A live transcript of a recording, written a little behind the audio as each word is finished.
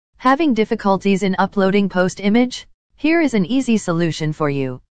Having difficulties in uploading post image? Here is an easy solution for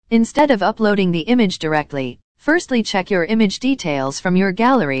you. Instead of uploading the image directly, firstly check your image details from your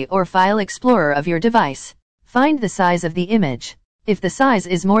gallery or file explorer of your device. Find the size of the image. If the size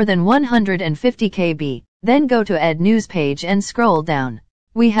is more than 150 KB, then go to Add News page and scroll down.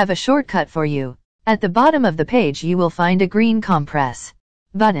 We have a shortcut for you. At the bottom of the page you will find a green compress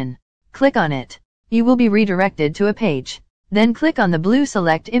button. Click on it. You will be redirected to a page. Then click on the blue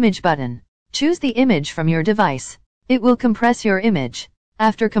Select Image button. Choose the image from your device. It will compress your image.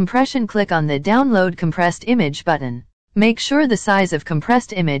 After compression, click on the Download Compressed Image button. Make sure the size of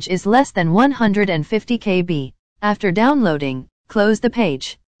compressed image is less than 150 KB. After downloading, close the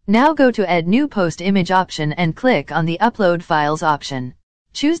page. Now go to Add New Post Image option and click on the Upload Files option.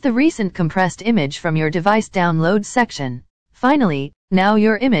 Choose the recent compressed image from your device download section. Finally, now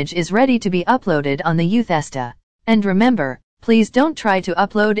your image is ready to be uploaded on the Youthesta. And remember, please don't try to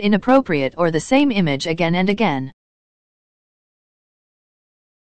upload inappropriate or the same image again and again.